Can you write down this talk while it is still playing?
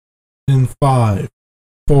in 5,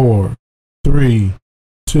 4, 3,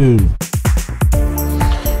 2.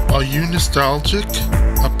 Are you nostalgic,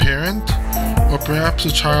 a parent, or perhaps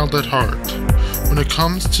a child at heart? When it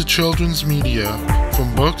comes to children's media,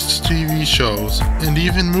 from books to TV shows, and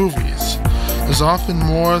even movies, there's often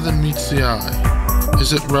more than meets the eye.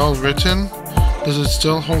 Is it well written? Does it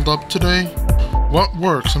still hold up today? What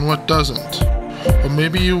works and what doesn't? Or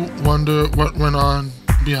maybe you wonder what went on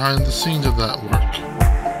behind the scenes of that work.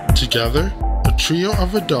 Together, a trio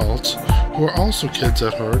of adults who are also kids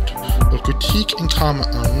at heart will critique and comment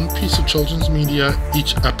on one piece of children's media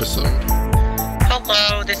each episode.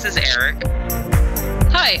 Hello, this is Eric.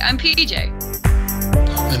 Hi, I'm PJ.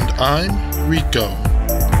 And I'm Rico.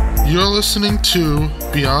 You're listening to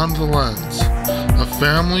Beyond the Lens, a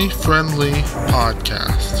family-friendly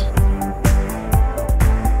podcast.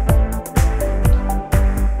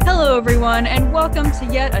 Hello, everyone, and welcome to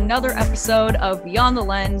yet another episode of Beyond the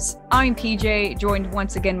Lens. I'm PJ, joined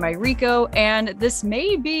once again by Rico, and this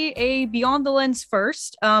may be a Beyond the Lens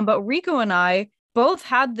first, but Rico and I both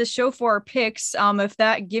had the show for our picks, if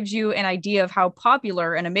that gives you an idea of how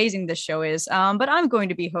popular and amazing this show is. But I'm going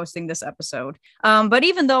to be hosting this episode. But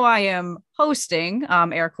even though I am hosting,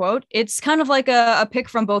 air quote, it's kind of like a pick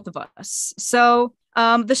from both of us. So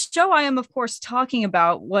the show I am, of course, talking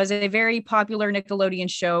about was a very popular Nickelodeon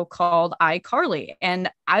show called iCarly. And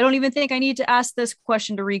I don't even think I need to ask this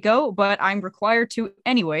question to Rico, but I'm required to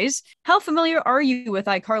anyways. How familiar are you with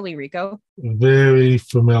iCarly, Rico? Very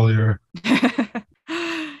familiar.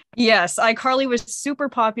 Yes, iCarly was super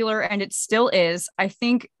popular and it still is. I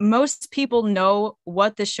think most people know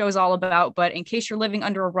what this show is all about, but in case you're living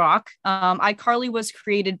under a rock, iCarly was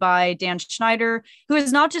created by Dan Schneider, who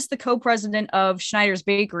is not just the co-president of Schneider's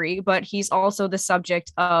Bakery, but he's also the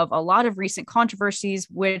subject of a lot of recent controversies,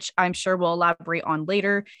 which I'm sure we'll elaborate on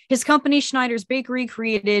later. His company, Schneider's Bakery,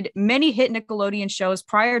 created many hit Nickelodeon shows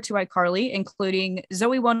prior to iCarly, including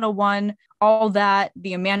Zoe 101, All That,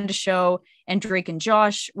 The Amanda Show, and Drake and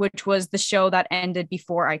Josh, which was the show that ended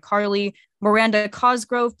before iCarly. Miranda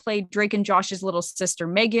Cosgrove played Drake and Josh's little sister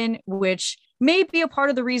Megan, which may be a part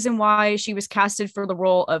of the reason why she was casted for the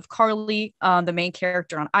role of Carly, the main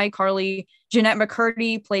character on iCarly. Jeanette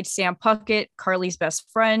McCurdy played Sam Puckett, Carly's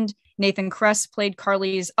best friend. Nathan Kress played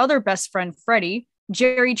Carly's other best friend, Freddie.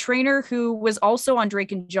 Jerry Trainer, who was also on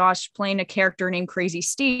Drake and Josh playing a character named Crazy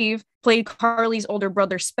Steve, played Carly's older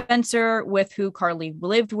brother Spencer, with who Carly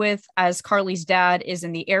lived with, as Carly's dad is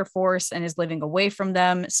in the Air Force and is living away from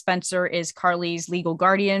them. Spencer is Carly's legal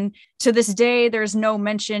guardian. To this day, there's no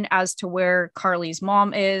mention as to where Carly's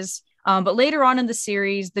mom is. But later on in the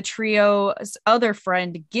series, the trio's other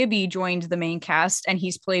friend, Gibby, joined the main cast, and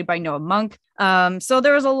he's played by Noah Monk. So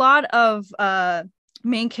there was a lot of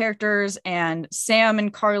main characters, and Sam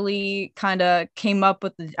and Carly kind of came up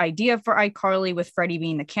with the idea for iCarly, with Freddie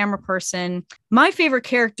being the camera person. My favorite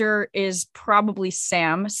character is probably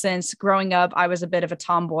Sam, since growing up I was a bit of a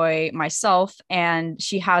tomboy myself, and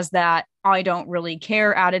she has that I don't really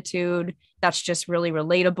care attitude that's just really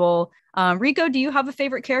relatable. Rico, do you have a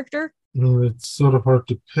favorite character? It's sort of hard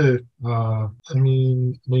to pick.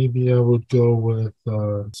 Maybe I would go with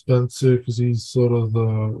Spencer, because he's sort of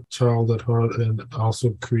the child at heart and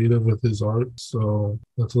also creative with his art. So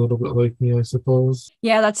that's a little bit like me, I suppose.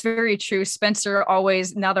 Yeah, that's very true. Spencer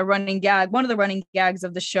always, now the running gag, one of the running gags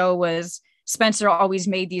of the show was Spencer always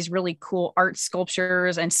made these really cool art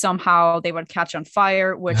sculptures, and somehow they would catch on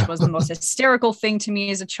fire, which was the most hysterical thing to me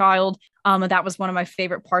as a child. And that was one of my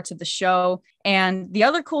favorite parts of the show. And the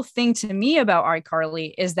other cool thing to me about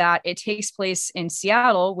iCarly is that it takes place in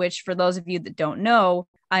Seattle, which, for those of you that don't know,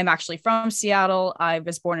 I'm actually from Seattle. I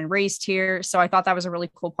was born and raised here, so I thought that was a really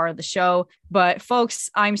cool part of the show. But folks,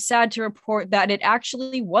 I'm sad to report that it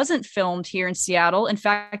actually wasn't filmed here in Seattle. In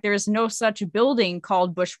fact, there is no such building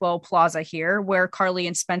called Bushwell Plaza here, where Carly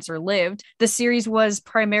and Spencer lived. The series was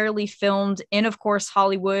primarily filmed in, of course,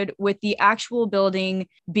 Hollywood, with the actual building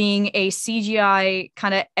being a CGI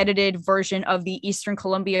kind of edited version of the Eastern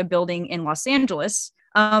Columbia building in Los Angeles.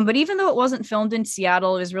 But even though it wasn't filmed in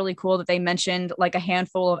Seattle, it was really cool that they mentioned like a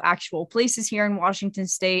handful of actual places here in Washington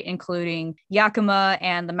State, including Yakima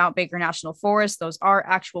and the Mount Baker National Forest. Those are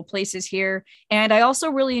actual places here. And I also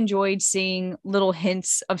really enjoyed seeing little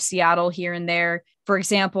hints of Seattle here and there. For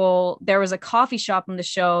example, there was a coffee shop in the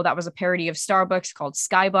show that was a parody of Starbucks called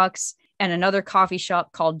Skybucks, and another coffee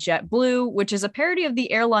shop called JetBlue, which is a parody of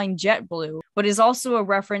the airline JetBlue, but is also a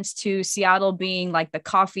reference to Seattle being like the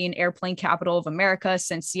coffee and airplane capital of America,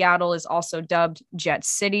 since Seattle is also dubbed Jet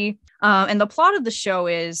City. And the plot of the show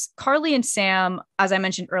is Carly and Sam, as I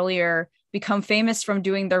mentioned earlier, become famous from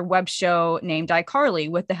doing their web show named iCarly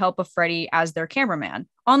with the help of Freddie as their cameraman.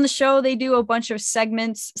 On the show, they do a bunch of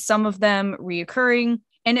segments, some of them reoccurring,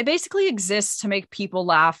 and it basically exists to make people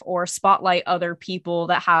laugh or spotlight other people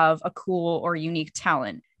that have a cool or unique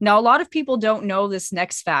talent. Now, a lot of people don't know this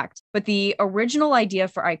next fact, but the original idea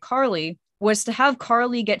for iCarly was to have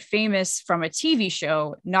Carly get famous from a TV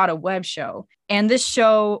show, not a web show. And this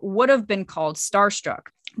show would have been called Starstruck.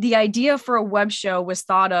 The idea for a web show was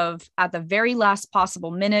thought of at the very last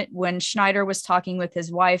possible minute when Schneider was talking with his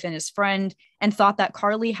wife and his friend and thought that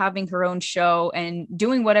Carly having her own show and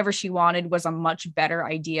doing whatever she wanted was a much better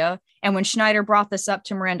idea. And when Schneider brought this up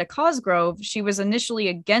to Miranda Cosgrove, she was initially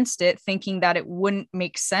against it, thinking that it wouldn't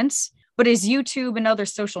make sense. But as YouTube and other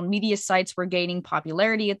social media sites were gaining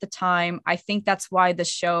popularity at the time, I think that's why the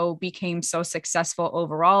show became so successful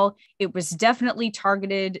overall. It was definitely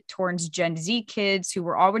targeted towards Gen Z kids who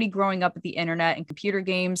were already growing up with the internet and computer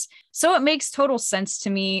games. So it makes total sense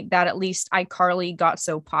to me that at least iCarly got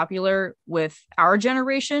so popular with our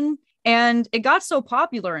generation. And it got so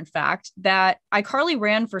popular, in fact, that iCarly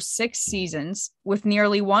ran for 6 seasons with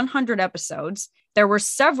nearly 100 episodes. There were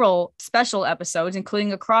several special episodes,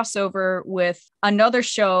 including a crossover with another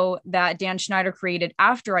show that Dan Schneider created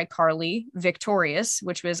after iCarly, Victorious,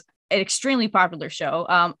 which was an extremely popular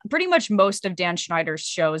show. Pretty much most of Dan Schneider's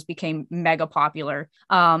shows became mega popular.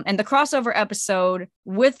 And the crossover episode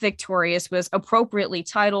with Victorious was appropriately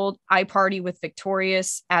titled I Party with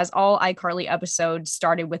Victorious, as all iCarly episodes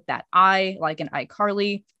started with that I, like in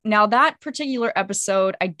iCarly. Now, that particular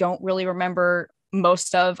episode, I don't really remember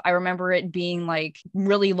most of. I remember it being like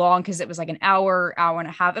really long because it was like an hour and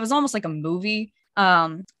a half. It was almost like a movie.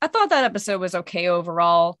 I thought that episode was okay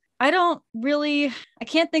overall. I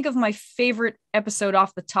can't think of my favorite episode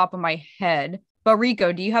off the top of my head. But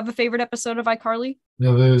Rico, do you have a favorite episode of iCarly?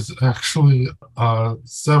 Yeah, there's actually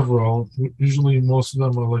several. Usually most of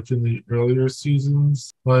them are like in the earlier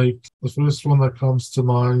seasons. Like the first one that comes to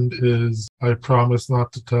mind is I Promise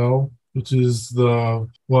Not to Tell, which is the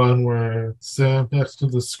one where Sam hacks to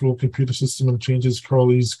the school computer system and changes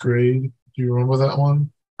Carly's grade. Do you remember that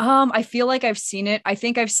one? I feel like I've seen it. I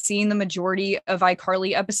think I've seen the majority of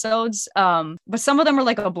iCarly episodes, but some of them are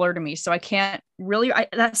like a blur to me, so I can't really.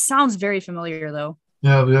 That sounds very familiar, though.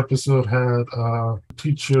 Yeah, the episode had a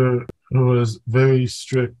teacher who was very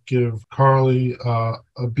strict give Carly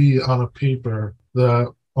a B on a paper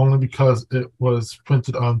that only because it was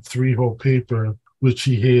printed on 3-hole paper, which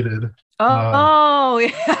he hated. Oh,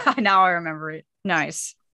 yeah. Now I remember it.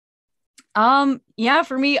 Nice. Yeah,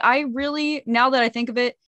 for me, now that I think of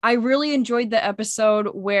it, I really enjoyed the episode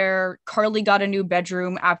where Carly got a new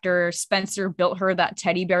bedroom after Spencer built her that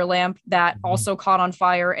teddy bear lamp that also caught on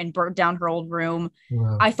fire and burnt down her old room.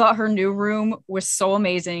 Yeah. I thought her new room was so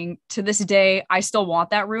amazing. To this day, I still want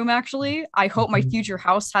that room, actually. I hope my future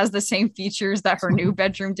house has the same features that her new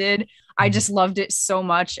bedroom did. I just loved it so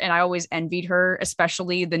much, and I always envied her,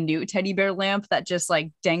 especially the new teddy bear lamp that just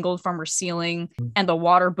like dangled from her ceiling and the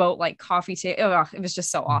water boat like coffee table. It was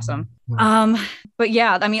just so awesome. But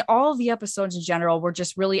yeah, I mean, all of the episodes in general were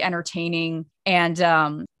just really entertaining, and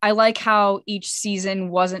I like how each season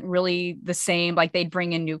wasn't really the same. Like they'd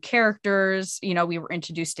bring in new characters. You know, we were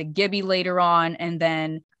introduced to Gibby later on, and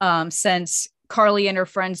then since Carly and her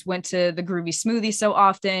friends went to the Groovy Smoothie so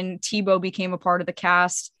often, Tebow became a part of the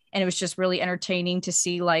cast. And it was just really entertaining to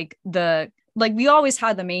see we always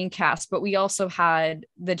had the main cast, but we also had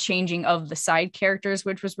the changing of the side characters,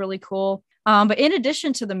 which was really cool. But in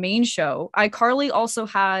addition to the main show, iCarly also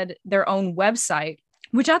had their own website,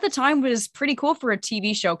 which at the time was pretty cool for a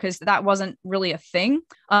TV show because that wasn't really a thing.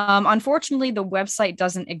 Unfortunately, the website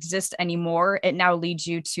doesn't exist anymore. It now leads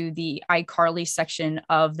you to the iCarly section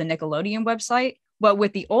of the Nickelodeon website. But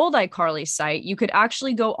with the old iCarly site, you could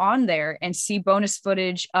actually go on there and see bonus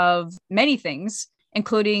footage of many things,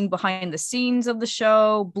 including behind the scenes of the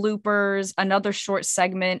show, bloopers, another short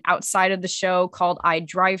segment outside of the show called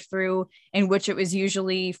iDrive-Thru, in which it was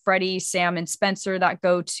usually Freddie, Sam, and Spencer that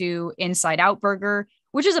go to Inside Out Burger,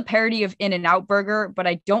 which is a parody of In-N-Out Burger, but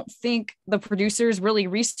I don't think the producers really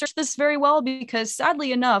researched this very well because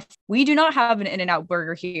sadly enough, we do not have an In-N-Out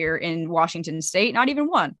Burger here in Washington State, not even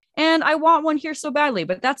one. And I want one here so badly,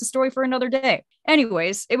 but that's a story for another day.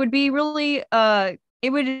 Anyways, it would be really, it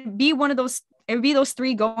would be those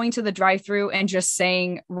 3 going to the drive-thru and just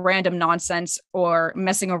saying random nonsense or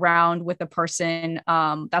messing around with the person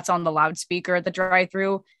that's on the loudspeaker at the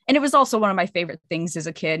drive-thru. And it was also one of my favorite things as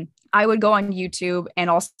a kid. I would go on YouTube and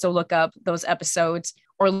also look up those episodes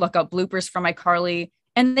or look up bloopers from iCarly.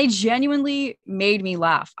 and they genuinely made me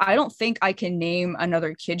laugh. I don't think I can name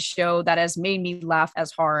another kids show that has made me laugh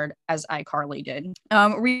as hard as iCarly did.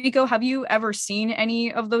 Rico, have you ever seen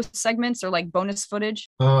any of those segments or like bonus footage?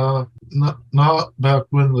 Not back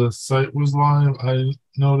when the site was live. I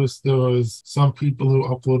noticed there was some people who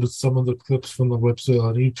uploaded some of the clips from the website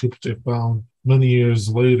on YouTube, which I found many years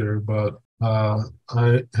later, but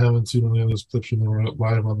I haven't seen any of those clips when they were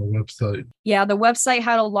live on the website. Yeah, the website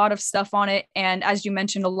had a lot of stuff on it. And as you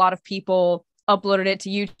mentioned, a lot of people uploaded it to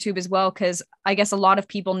YouTube as well, because I guess a lot of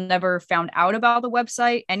people never found out about the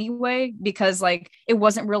website anyway, because like it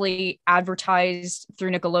wasn't really advertised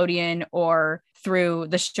through Nickelodeon or through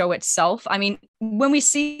the show itself. I mean, when we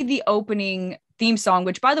see the opening theme song,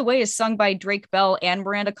 which by the way is sung by Drake Bell and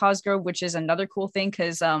Miranda Cosgrove, which is another cool thing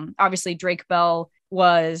because obviously Drake Bell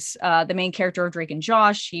was the main character of Drake and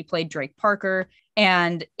Josh. He played Drake Parker.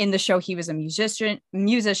 And in the show, he was a musician.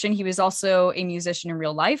 He was also a musician in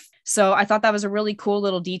real life. So I thought that was a really cool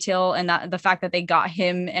little detail. And that the fact that they got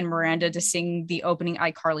him and Miranda to sing the opening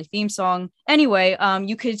iCarly theme song. Anyway,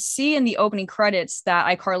 you could see in the opening credits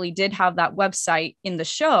that iCarly did have that website in the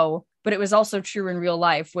show, but it was also true in real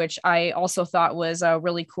life, which I also thought was a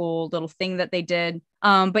really cool little thing that they did.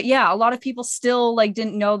 But yeah, a lot of people still like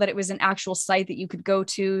didn't know that it was an actual site that you could go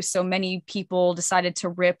to. So many people decided to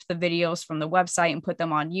rip the videos from the website and put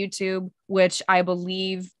them on YouTube, which I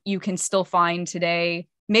believe you can still find today.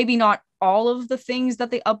 Maybe not all of the things that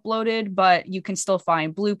they uploaded, but you can still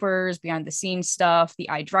find bloopers, behind the scenes stuff, the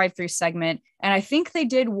iDrive-thru segment. And I think they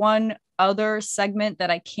did one other segment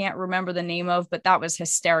that I can't remember the name of, but that was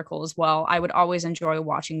hysterical as well. I would always enjoy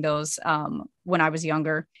watching those when I was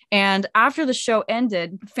younger. And after the show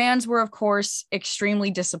ended, fans were, of course,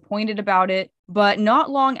 extremely disappointed about it. But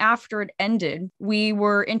not long after it ended, we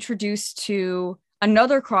were introduced to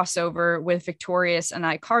another crossover with Victorious and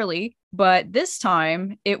iCarly, but this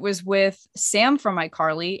time it was with Sam from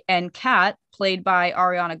iCarly and Kat, played by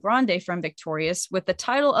Ariana Grande from Victorious, with the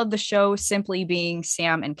title of the show simply being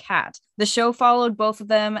Sam and Kat. The show followed both of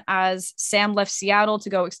them as Sam left Seattle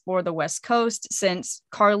to go explore the West Coast, since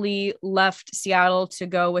Carly left Seattle to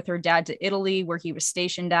go with her dad to Italy, where he was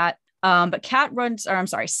stationed at. But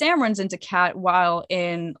Sam runs into Kat while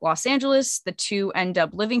in Los Angeles. The two end up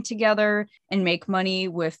living together and make money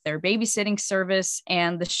with their babysitting service.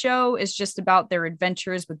 And the show is just about their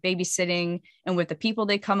adventures with babysitting and with the people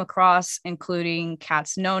they come across, including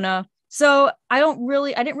Kat's Nona. So I didn't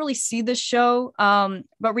really see this show.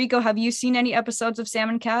 But Rico, have you seen any episodes of Sam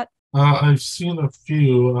and Kat? I've seen a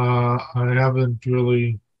few. I haven't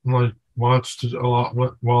really watched it a lot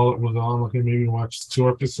while it was on. Like I maybe watched 2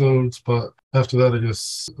 episodes, but after that I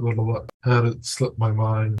just had it slip my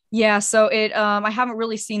mind. Yeah, so I haven't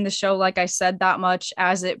really seen the show, like I said, that much,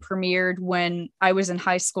 as it premiered when I was in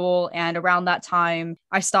high school, and around that time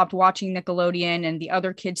I stopped watching Nickelodeon and the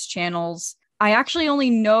other kids channels. I actually only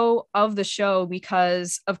know of the show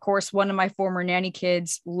because, of course, one of my former nanny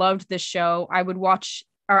kids loved the show. I watched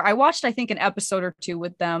I think an episode or 2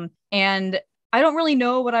 with them, and I don't really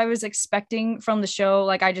know what I was expecting from the show.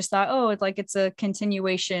 Like, I just thought, it's a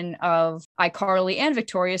continuation of iCarly and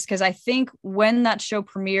Victorious, because I think when that show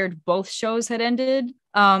premiered, both shows had ended.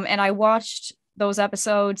 And I watched those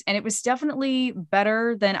episodes, and it was definitely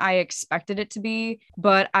better than I expected it to be.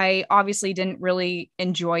 But I obviously didn't really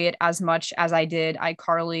enjoy it as much as I did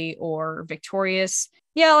iCarly or Victorious.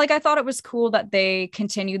 Yeah, I thought it was cool that they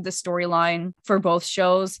continued the storyline for both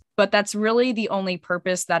shows, but that's really the only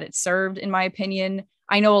purpose that it served, in my opinion.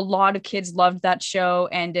 I know a lot of kids loved that show,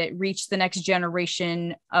 and it reached the next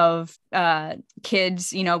generation of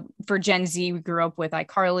kids. For Gen Z, we grew up with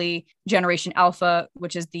iCarly. Generation Alpha,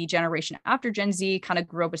 which is the generation after Gen Z, kind of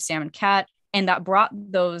grew up with Sam and Kat. And it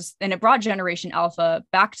brought Generation Alpha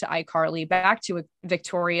back to iCarly, back to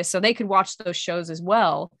Victorious, so they could watch those shows as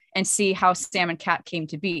well and see how Sam and Kat came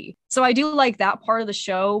to be. So I do like that part of the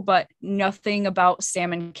show, but nothing about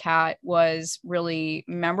Sam and Kat was really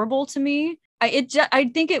memorable to me.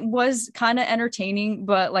 I think it was kind of entertaining,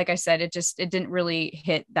 but like I said, it didn't really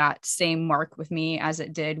hit that same mark with me as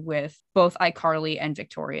it did with both iCarly and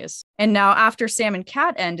Victorious. And now after Sam and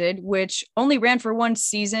Kat ended, which only ran for 1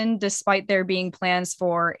 season, despite there being plans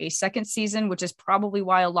for a 2nd season, which is probably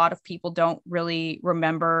why a lot of people don't really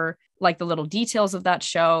remember the little details of that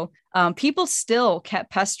show. People still kept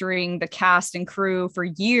pestering the cast and crew for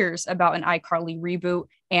years about an iCarly reboot,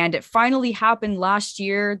 and it finally happened last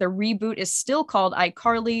year. The reboot is still called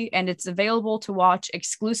iCarly, and it's available to watch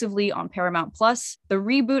exclusively on Paramount+. The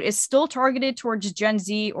reboot is still targeted towards Gen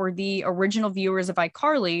Z or the original viewers of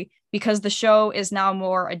iCarly, because the show is now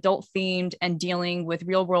more adult themed and dealing with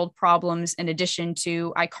real world problems in addition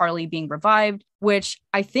to iCarly being revived, which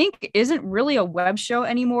I think isn't really a web show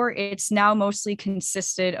anymore. It's now mostly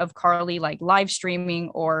consisted of Carly like live streaming,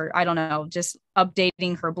 or I don't know, just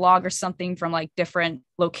updating her blog or something from like different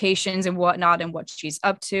locations and whatnot and what she's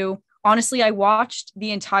up to. Honestly, I watched the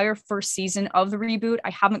entire first season of the reboot. I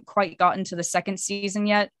haven't quite gotten to the second season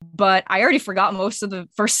yet, but I already forgot most of the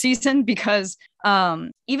first season because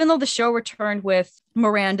even though the show returned with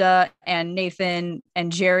Miranda and Nathan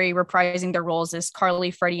and Jerry reprising their roles as Carly,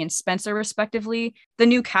 Freddie, and Spencer, respectively, the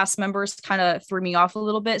new cast members kind of threw me off a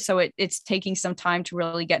little bit. So it's taking some time to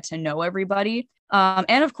really get to know everybody.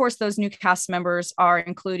 And of course, those new cast members are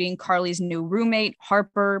including Carly's new roommate,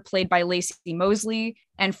 Harper, played by Lacey Mosley,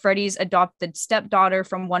 and Freddie's adopted stepdaughter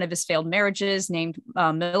from one of his failed marriages named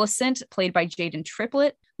Millicent, played by Jaden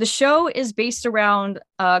Triplett. The show is based around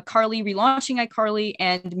Carly relaunching iCarly,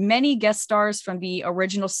 and many guest stars from the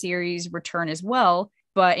original series return as well.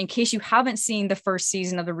 But in case you haven't seen the first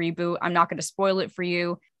season of the reboot, I'm not going to spoil it for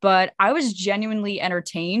you. But I was genuinely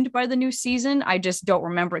entertained by the new season. I just don't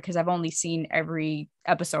remember it because I've only seen every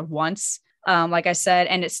episode once, like I said,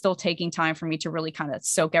 and it's still taking time for me to really kind of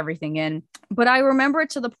soak everything in. But I remember it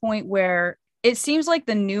to the point where it seems like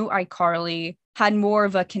the new iCarly had more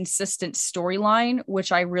of a consistent storyline,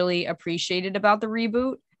 which I really appreciated about the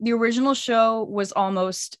reboot. The original show was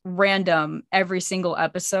almost random every single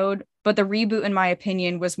episode, but the reboot, in my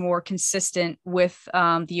opinion, was more consistent with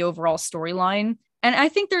the overall storyline. And I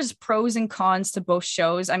think there's pros and cons to both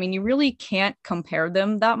shows. I mean, you really can't compare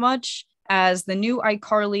them that much, as the new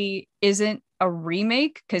iCarly isn't a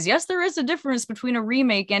remake, because yes, there is a difference between a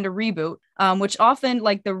remake and a reboot, which often,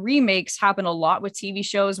 like, the remakes happen a lot with TV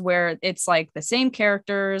shows where it's like the same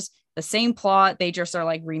characters, the same plot, they just are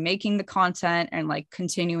like remaking the content and like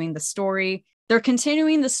continuing the story. They're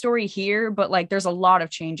continuing the story here, but like there's a lot of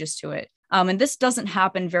changes to it. And this doesn't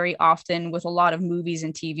happen very often with a lot of movies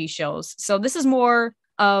and TV shows. So this is more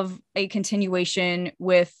of a continuation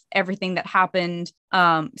with everything that happened.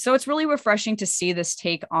 So it's really refreshing to see this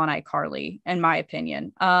take on iCarly, in my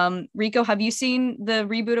opinion. Rico, have you seen the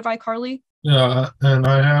reboot of iCarly? Yeah, and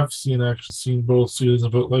I have seen both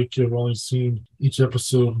seasons, but like I've only seen each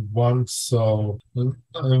episode once, so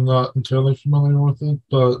I'm not entirely familiar with it.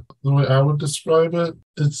 But the way I would describe it,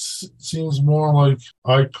 it seems more like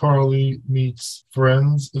iCarly meets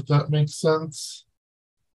Friends, if that makes sense.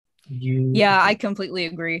 Yeah, I completely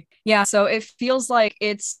agree. Yeah, so it feels like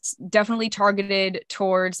it's definitely targeted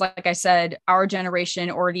towards, like I said, our generation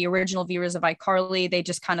or the original viewers of iCarly. They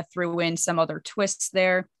just kind of threw in some other twists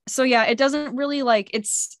there. So yeah, it doesn't really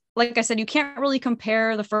it's like I said, you can't really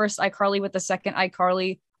compare the first iCarly with the second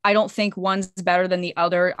iCarly. I don't think one's better than the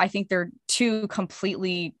other. I think they're two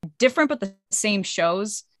completely different but the same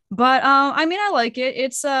shows. But I mean, I like it.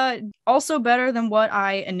 It's also better than what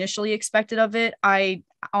I initially expected of it. I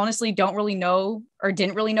honestly don't really know, or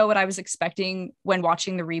didn't really know, what I was expecting when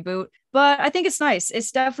watching the reboot, but I think it's nice.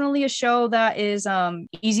 It's definitely a show that is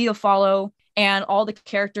easy to follow, and all the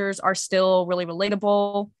characters are still really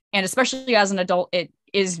relatable, and especially as an adult, it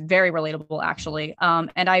is very relatable, actually.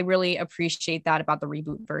 And I really appreciate that about the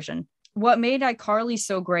reboot version. What made iCarly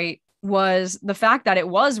so great was the fact that it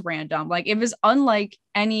was random. Like, it was unlike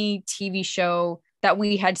any TV show that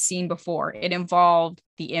we had seen before. It involved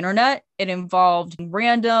the internet, it involved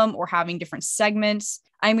random or having different segments.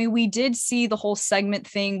 I mean, we did see the whole segment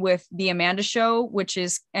thing with the Amanda Show, which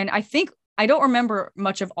is, and I don't remember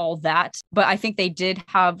much of all that, but I think they did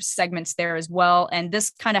have segments there as well. And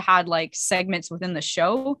this kind of had like segments within the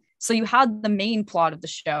show. So you had the main plot of the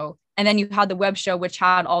show, and then you had the web show, which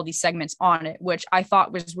had all these segments on it, which I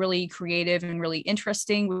thought was really creative and really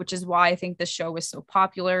interesting, which is why I think this show was so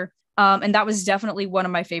popular. And that was definitely one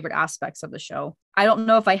of my favorite aspects of the show. I don't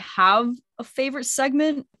know if I have a favorite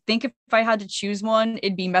segment. I think if I had to choose one,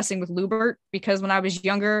 it'd be Messing with Lubert, because when I was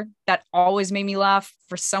younger, that always made me laugh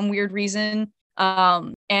for some weird reason.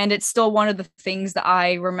 And it's still one of the things that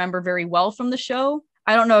I remember very well from the show.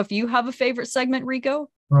 I don't know if you have a favorite segment, Rico.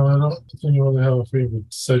 No, I don't think I really have a favorite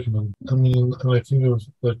segment. I mean, and I think of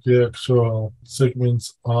like the actual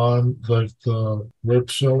segments on like the web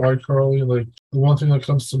show iCarly. Like, the one thing that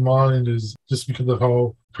comes to mind is, just because of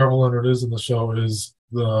how prevalent it is in the show, is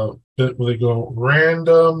the bit where they go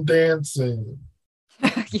random dancing.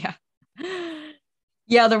 Yeah.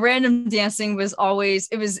 Yeah, the random dancing was always,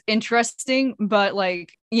 it was interesting, but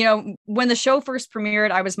like, you know, when the show first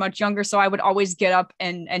premiered, I was much younger, so I would always get up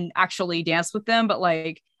and actually dance with them. But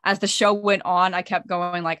like, as the show went on, I kept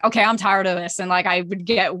going like, okay, I'm tired of this. And like, I would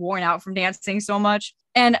get worn out from dancing so much.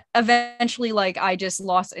 And eventually, like, I just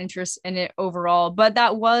lost interest in it overall. But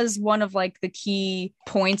that was one of like the key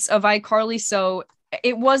points of iCarly. So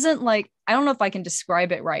it wasn't like, I don't know if I can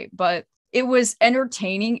describe it right, but it was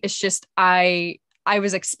entertaining. It's just I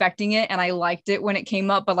was expecting it and I liked it when it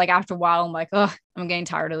came up. But like after a while, I'm like, oh, I'm getting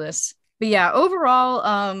tired of this. But yeah,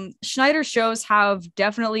 overall, Schneider's shows have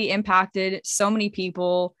definitely impacted so many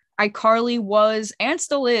people. iCarly was and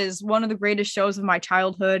still is one of the greatest shows of my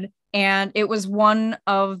childhood. And it was one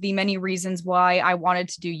of the many reasons why I wanted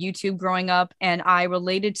to do YouTube growing up. And I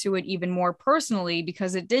related to it even more personally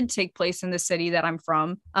because it did take place in the city that I'm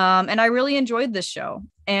from. And I really enjoyed this show.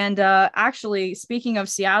 And actually, speaking of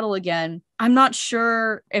Seattle again, I'm not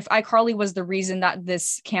sure if iCarly was the reason that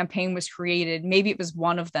this campaign was created. Maybe it was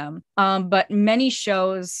one of them. But many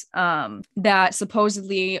shows that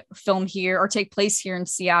supposedly film here or take place here in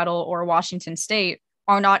Seattle or Washington State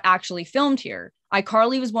are not actually filmed here.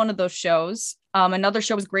 iCarly was one of those shows. Another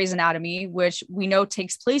show was Grey's Anatomy, which we know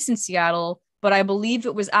takes place in Seattle, but I believe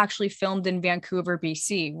it was actually filmed in Vancouver,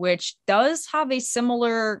 BC, which does have a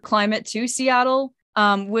similar climate to Seattle,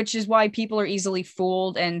 which is why people are easily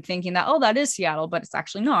fooled and thinking that, oh, that is Seattle, but it's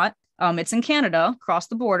actually not. It's in Canada, across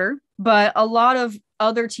the border. But a lot of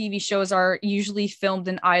other TV shows are usually filmed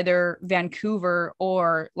in either Vancouver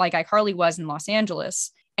or, like iCarly was, in Los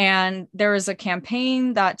Angeles. And there is a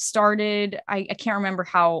campaign that started, I can't remember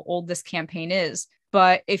how old this campaign is,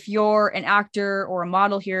 but if you're an actor or a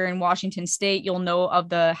model here in Washington State, you'll know of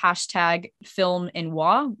the hashtag film in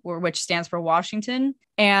WA, which stands for Washington.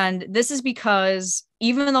 And this is because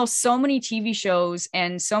even though so many TV shows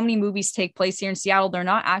and so many movies take place here in Seattle, they're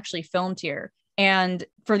not actually filmed here. And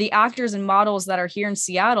for the actors and models that are here in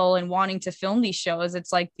Seattle and wanting to film these shows,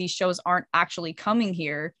 it's like these shows aren't actually coming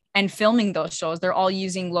here and filming those shows. They're all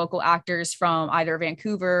using local actors from either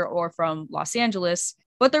Vancouver or from Los Angeles,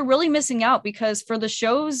 but they're really missing out because for the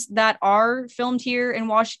shows that are filmed here in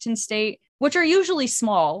Washington State, which are usually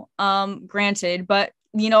small, granted, but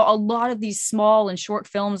you know, a lot of these small and short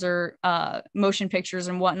films or motion pictures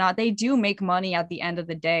and whatnot, they do make money at the end of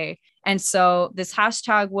the day. And so this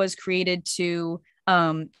hashtag was created to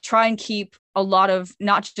try and keep a lot of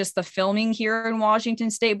not just the filming here in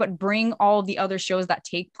Washington State, but bring all of the other shows that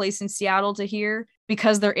take place in Seattle to here,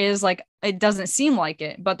 because there is, like, it doesn't seem like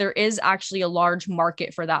it, but there is actually a large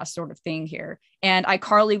market for that sort of thing here. And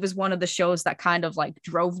iCarly was one of the shows that kind of like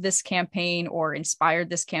drove this campaign or inspired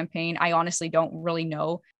this campaign. I honestly don't really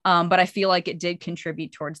know. But I feel like it did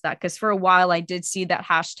contribute towards that, because for a while I did see that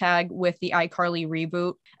hashtag with the iCarly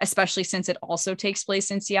reboot, especially since it also takes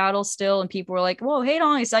place in Seattle still. And people were like, whoa, hey,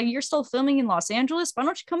 Donnie, so you're still filming in Los Angeles? Why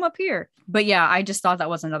don't you come up here? But yeah, I just thought that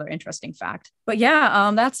was another interesting fact. But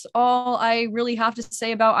yeah, that's all I really have to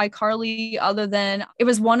say about iCarly, other than it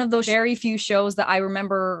was one of those very few shows that I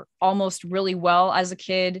remember almost really well as a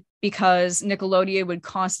kid, because Nickelodeon would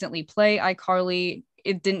constantly play iCarly.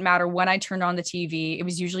 It didn't matter when I turned on the TV. It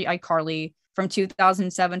was usually iCarly from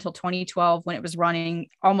 2007 till 2012 when it was running.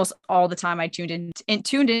 Almost all the time I tuned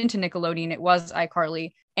into Nickelodeon, it was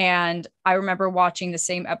iCarly. And I remember watching the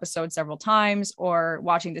same episode several times or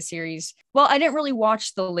watching the series. Well, I didn't really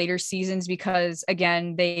watch the later seasons because,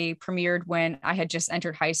 again, they premiered when I had just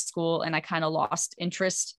entered high school and I kind of lost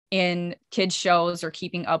interest in kids shows or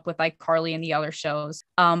keeping up with iCarly and the other shows.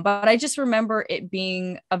 But I just remember it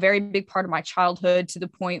being a very big part of my childhood, to the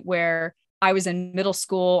point where I was in middle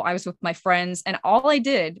school, I was with my friends, and all I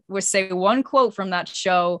did was say one quote from that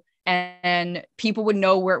show and people would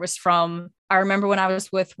know where it was from. I remember when I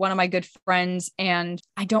was with one of my good friends, and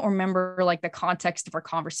I don't remember like the context of our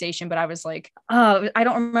conversation, but I was like, I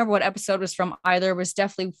don't remember what episode it was from either. It was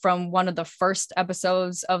definitely from one of the first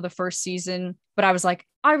episodes of the first season, but I was like,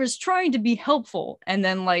 I was trying to be helpful. And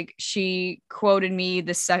then like she quoted me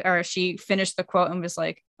or she finished the quote and was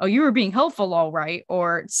like, oh, you were being helpful, all right.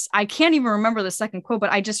 Or I can't even remember the second quote,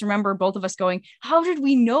 but I just remember both of us going, how did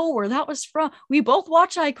we know where that was from? We both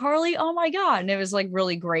watched iCarly. Oh my God. And it was like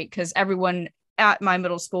really great because everyone at my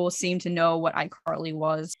middle school seemed to know what iCarly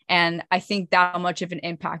was. And I think that much of an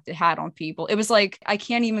impact it had on people. It was like, I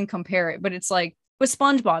can't even compare it, but it's like with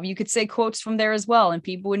SpongeBob, you could say quotes from there as well, and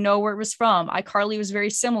people would know where it was from. iCarly was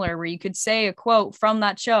very similar, where you could say a quote from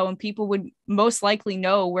that show and people would most likely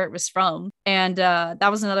know where it was from. And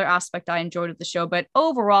that was another aspect I enjoyed of the show. But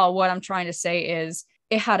overall, what I'm trying to say is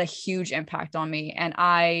it had a huge impact on me, and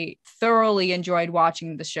I thoroughly enjoyed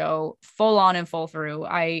watching the show full on and full through.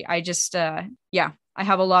 I just, I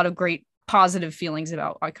have a lot of great positive feelings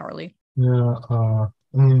about iCarly. Yeah, I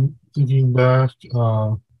mean, thinking back,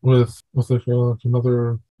 with like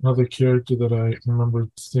another character that I remember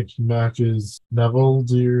thinking back is Neville.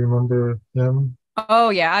 Do you remember him? Oh,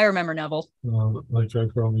 yeah, I remember Neville. Like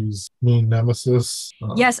iCarly's main nemesis.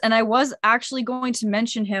 Yes, and I was actually going to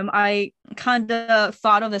mention him. I kind of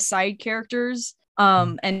thought of the side characters.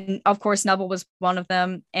 And of course, Neville was one of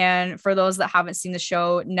them. And for those that haven't seen the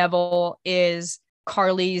show, Neville is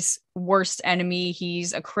Carly's worst enemy.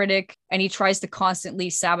 He's a critic and he tries to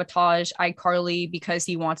constantly sabotage iCarly because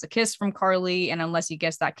he wants a kiss from Carly. And unless he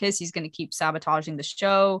gets that kiss, he's going to keep sabotaging the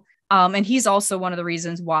show. And he's also one of the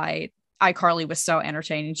reasons why iCarly was so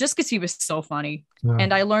entertaining, just because he was so funny. Yeah.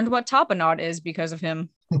 And I learned what Tapenade is because of him.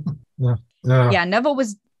 Yeah, Neville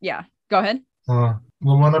was, go ahead. The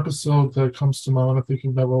one episode that comes to mind, I think,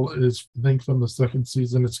 of Neville is, I think, from the second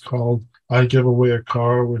season. It's called I Give Away a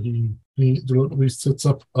Car, where he deliberately sets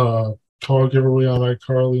up a car giveaway on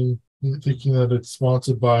iCarly, thinking that it's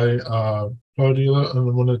sponsored by a car dealer.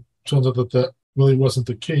 And when it turns out that really wasn't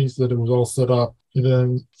the case, that it was all set up, and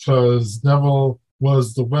then because Neville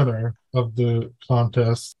was the winner of the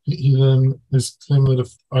contest, he then is claiming that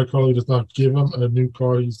if iCarly does not give him a new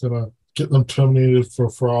car, he's going to get them terminated for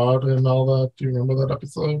fraud and all that. Do you remember that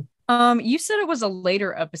episode? You said it was a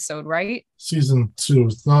later episode, right? Season 2.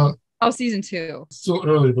 It's not... Oh, season 2. Still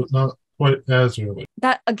early, but not quite as early.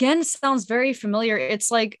 That, again, sounds very familiar.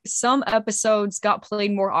 It's like some episodes got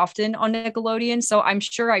played more often on Nickelodeon, so I'm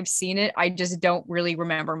sure I've seen it. I just don't really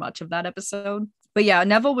remember much of that episode. But yeah,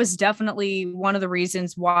 Neville was definitely one of the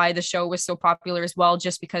reasons why the show was so popular as well,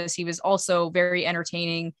 just because he was also very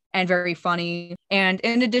entertaining and very funny. And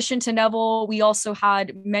in addition to Neville, we also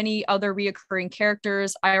had many other reoccurring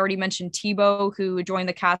characters. I already mentioned Tebow, who joined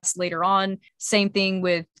the cast later on. Same thing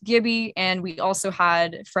with Gibby. And we also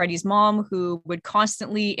had Freddie's mom, who would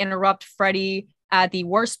constantly interrupt Freddie at the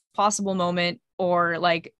worst possible moment or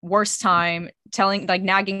like worst time,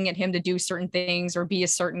 nagging at him to do certain things or be a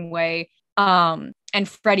certain way. And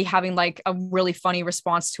Freddie having like a really funny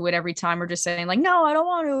response to it every time, or just saying like, no, I don't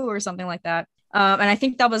want to, or something like that. And I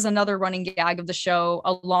think that was another running gag of the show,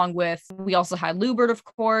 along with, we also had Lubert, of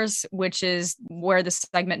course, which is where the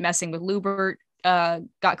segment Messing with Lubert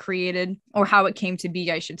got created, or how it came to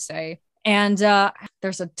be, I should say. And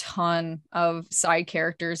there's a ton of side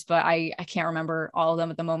characters, but I can't remember all of them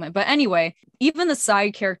at the moment. But anyway, even the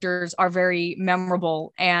side characters are very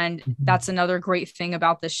memorable. And that's another great thing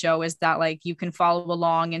about this show, is that like you can follow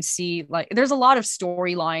along and see, like, there's a lot of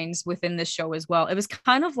storylines within this show as well. It was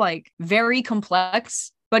kind of like very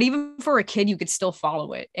complex, but even for a kid, you could still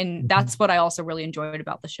follow it. And that's what I also really enjoyed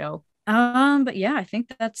about the show. But yeah, I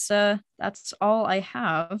think that's all I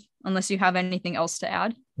have, unless you have anything else to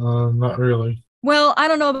add. Not really. Well, I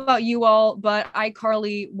don't know about you all, but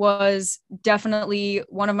iCarly was definitely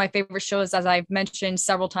one of my favorite shows, as I've mentioned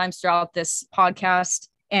several times throughout this podcast.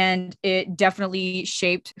 And it definitely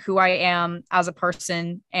shaped who I am as a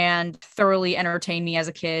person and thoroughly entertained me as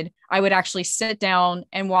a kid. I would actually sit down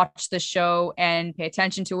and watch the show and pay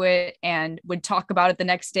attention to it, and would talk about it the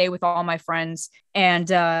next day with all my friends. And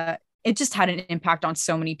it just had an impact on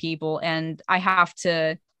so many people. And I have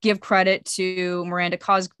to give credit to Miranda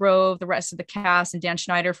Cosgrove, the rest of the cast, and Dan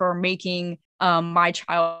Schneider for making my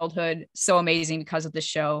childhood so amazing because of the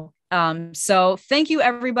show. So thank you,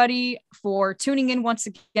 everybody, for tuning in once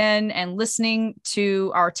again and listening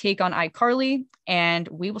to our take on iCarly. And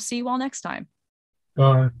we will see you all next time.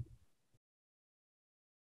 Bye.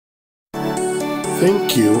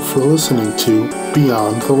 Thank you for listening to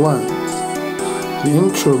Beyond the Lens. The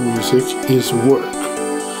intro music is Work.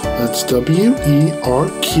 That's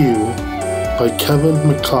W-E-R-Q by Kevin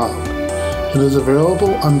MacLeod. It is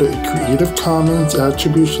available under a Creative Commons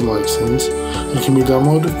Attribution License and can be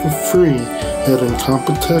downloaded for free at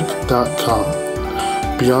incompetech.com.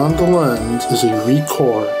 Beyond the Lens is a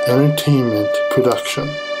Recore Entertainment production.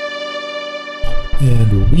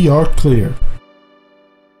 And we are clear.